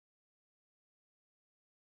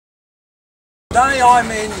Today I'm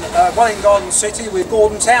in Welling Garden City with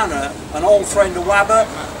Gordon Towner, an old friend of WABBA,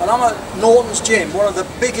 and I'm at Norton's gym, one of the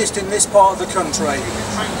biggest in this part of the country.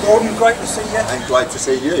 Gordon, great to see you. And great to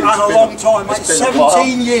see you. And a long time, mate,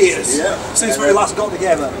 17 years since we last got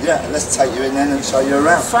together. Yeah, let's take you in then and show you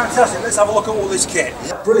around. Fantastic, let's have a look at all this kit.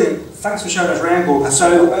 Yeah. Brilliant, thanks for showing us around, Gordon.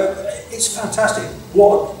 So, it's fantastic.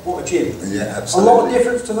 What a gym. Yeah, absolutely. A lot of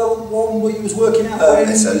difference to the one where you was working out when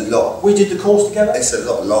it's a lot. We did the course together? It's a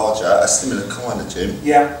lot larger, a similar kind of gym.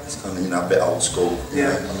 Yeah. It's kind of, you know, a bit old school.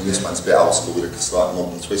 Yeah. I mean, this one's a bit old school with a slight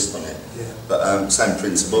modern twist on it. Yeah. But same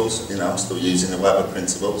principles, you know, I'm still using the WABBA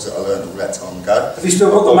principles that I learned all that time ago. Have you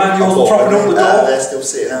still got the manual propping on the door? They're still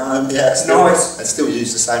sitting at home, yeah. Nice. And still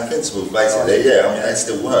use the same principles, basically, yeah. I mean, they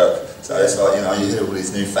still work. So it's like, you know, you hear all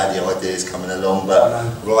these new faddy ideas coming along, but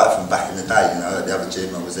right from back in the day, you know, at the other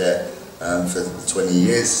gym I was there for 20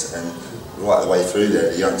 years, and right the way through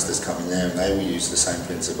there, the youngsters come in there and they all use the same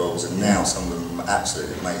principles, and now some of them are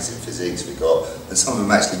absolutely amazing physiques we got, and some of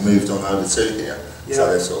them actually moved on over to here,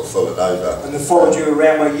 so they've sort of followed over. And they followed you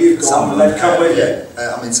around where you've gone, and they've come with you?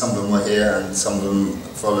 I mean, some of them were here and some of them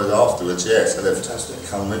followed afterwards, yeah, so they've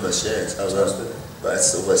come with us, yeah. So, but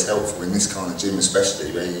it's always helpful in this kind of gym,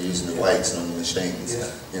 especially where you're using the weights and on the machines.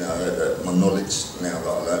 You know, my knowledge now that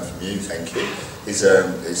I learned from you, thank you, is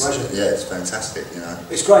it's fantastic. You know,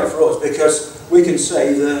 it's great for us because we can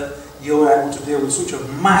see that you're able to deal with such a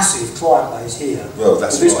massive client base here. Well,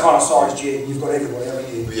 that's with this kind of size gym, you've got everybody,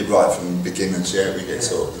 haven't you? You're right from beginners. Yeah, we get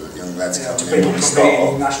sort of young lads coming in.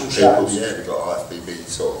 People national shows. Yeah, we've got IFBB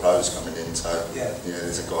sort of pros coming in. So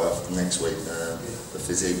there's a guy off next week. The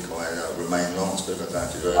physique guy, Romain Lansford, I don't know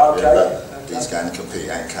if you've heard of him, but he's going to compete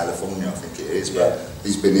out in California, I think it is, but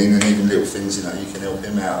he's been in, and even little things, you know, you can help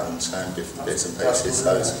him out and show him different bits and pieces,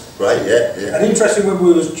 so it's great, And interesting, when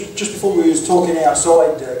we was, just before we was talking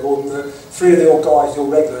outside, Gordon, the three of the old guys, the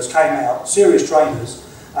old regulars, came out, serious trainers,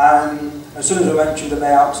 and as soon as I mentioned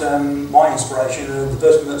about my inspiration, the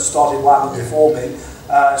person that started WABBA before me,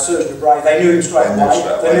 Serge Debray, they knew him straight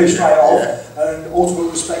away, they knew straight off, and ultimate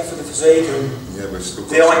respect for the physique and we've still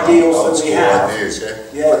got the ideals that we have.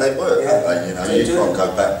 But they work, don't they? You know, you can't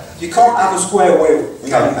go back. You can't have a square wheel.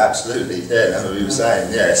 No, absolutely, that's what we were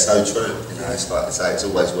saying, it's so true. You know, it's like I say, it's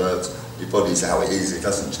always worked. Your body's how it is, it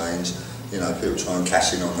doesn't change. You know, people try and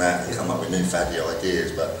cash in on that and come up with new faddy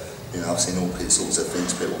ideas, but you know, I've seen all sorts of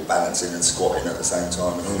things, people balancing and squatting at the same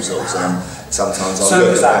time and all sorts. Sometimes I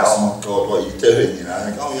look at it, oh my God, what are you doing? You know,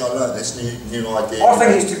 and I go, I learned this new idea. I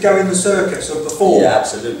think it's to go in the circus of the form. Yeah,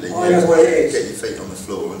 absolutely. I think that's what it is. Get your feet on the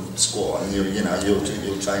floor and squat, and you'll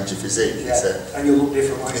change your physique. And you'll look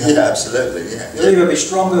different, won't you? Yeah, absolutely. You'll either be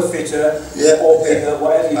stronger, fitter, or bigger,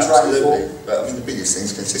 whatever you train for. But I mean, the biggest thing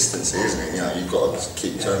is consistency, isn't it? You know, you've got to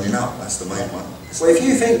keep turning up. That's the main one. Well, if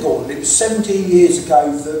you think, Gordon, it was 17 years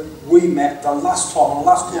ago that we met the last time, on the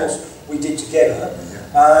last course we did together,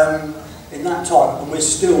 in that time, and we're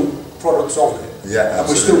still products of it. And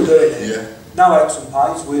we're still doing it. No aches and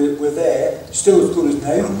pains, we're there, still as good as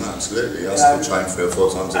new. Absolutely, I still train 3 or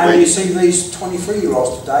 4 times a week. And you see these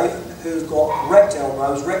 23-year-olds today who've got wrecked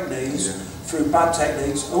elbows, wrecked knees, through bad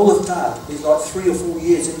techniques, and all of that is like 3 or 4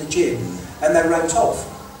 years in the gym, and they're wrecked off.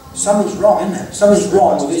 Something's wrong, isn't it? Something's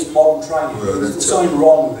wrong with this modern training. Well, there's something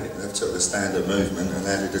wrong with it. They've took the standard movement and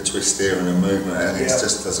added a twist here and a movement, and it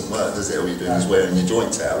just doesn't work, does it? All you're doing is wearing your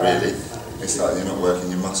joints out, really. It's like you're not working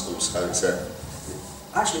your muscles, so it's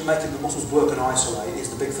actually making the muscles work and isolate is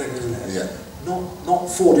the big thing, isn't it? Not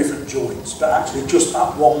 4 different joints, but actually just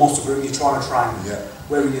that one muscle group you're trying to train.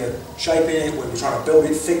 Whether you're shaping it, whether you're trying to build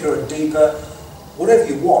it thicker and deeper,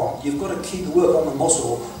 whatever you want, you've got to keep the work on the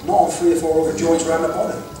muscle, not on 3 or 4 other joints around the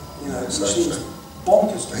body. You know, it seems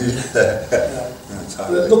bonkers to me.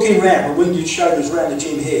 But looking around, when you showed us around the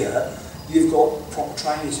gym here, you've got proper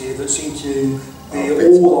trainers here that seem to be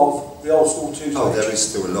all of the old school too. Oh, there is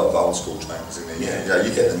still a lot of old school trainers in there. Yeah,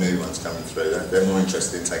 you get the new ones coming through. They're more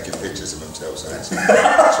interested in taking pictures of themselves than actually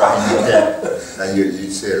training. And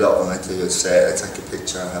you see a lot of them. They do a set, they take a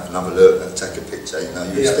picture, have another look, they take a picture. You know,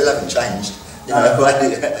 you still haven't changed. You know,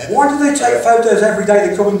 why do they take photos every day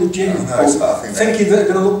they come in the gym? Thinking that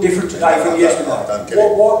they're going to look different today from yesterday. I don't get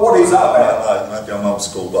it. What is that about? Maybe I'm old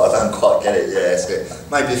school, but I don't quite get it.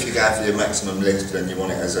 Maybe if you're going for your maximum length, then you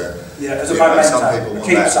want it as a memento. Some people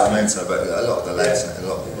want that as a memento, but a lot of the lads, and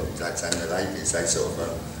the ladies, they sort of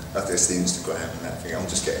like this the Instagram and that thing. I'm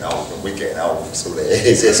just getting old, and we're getting old. That's all it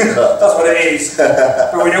is. That's what it is.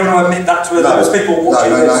 But we don't want to admit that to others. People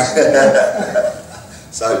watching this.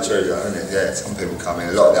 So true, though, isn't it? Some people come in,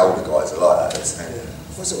 a lot of the older guys are like that. They're saying,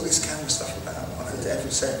 what's all this camera stuff about?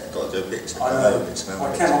 every set. You've got to do a picture.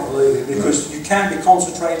 I cannot believe it, because you can be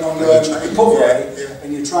concentrating on your own recovery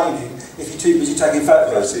and your training if you're too busy taking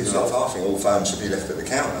photographs. I think all phones should be left at the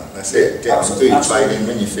counter. That's it. Get do your training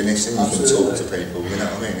when you finish, and you can talk to people. You know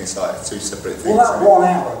what I mean? It's like two separate things. Well, that 1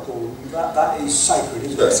 hour, Gordon, that is sacred,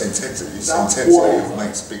 isn't it? It's intensity. It's intensity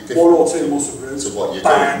makes a big difference. 1 or 2 muscle groups. To what you're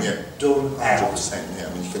bang, doing. Done. 100%. Yeah.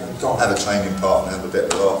 I mean, you can have a training partner, have a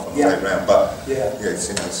bit of a laugh on the way round, but it's,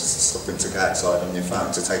 you know, it's stopping to go outside on your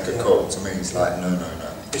phone to take a call. To me, it's like no.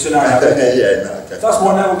 It's a no. That's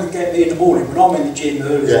why no one can get me in the morning when I'm in the gym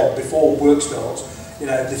early on before work starts. You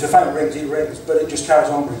know, if the phone rings, it rings, but it just carries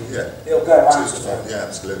on ringing. It'll go around. Yeah,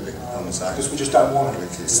 absolutely. I'm the same. Because we just don't want it.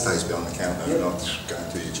 It stays behind the counter and not go and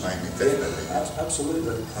do your training, definitely.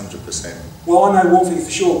 Absolutely. 100%. Well, I know one thing for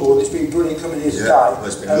sure, Gordon, it's been brilliant coming here today, and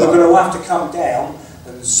we're going to have to come down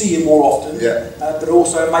and see you more often, but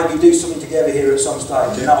also maybe do something together here at some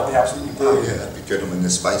stage, and that'll be absolutely brilliant. Yeah, that'd be good. I mean,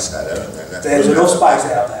 there's space out there, isn't there? There's enough space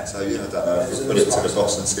out there. So, yeah, I don't know, if you put it to the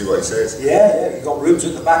boss and see what he says. Yeah, you've got rooms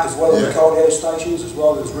at the back as well, the cardio stations as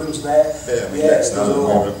well, there's rooms there.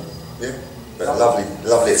 But lovely to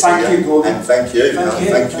see you. Thank you, Gordon. And thank you.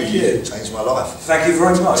 Thank you. You changed my life. Thank you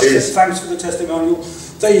very much. Cheers. Thanks for the testimonial.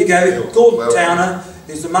 There you go. Gordon Towner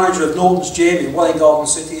is the manager of Norton's Gym in Welling Garden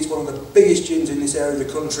City. It's one of the biggest gyms in this area of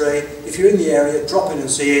the country. If you're in the area, drop in and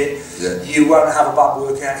see it. You won't have a bad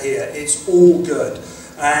workout here. It's all good.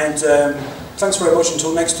 And thanks very much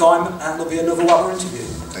until next time, and there'll be another WABBA interview.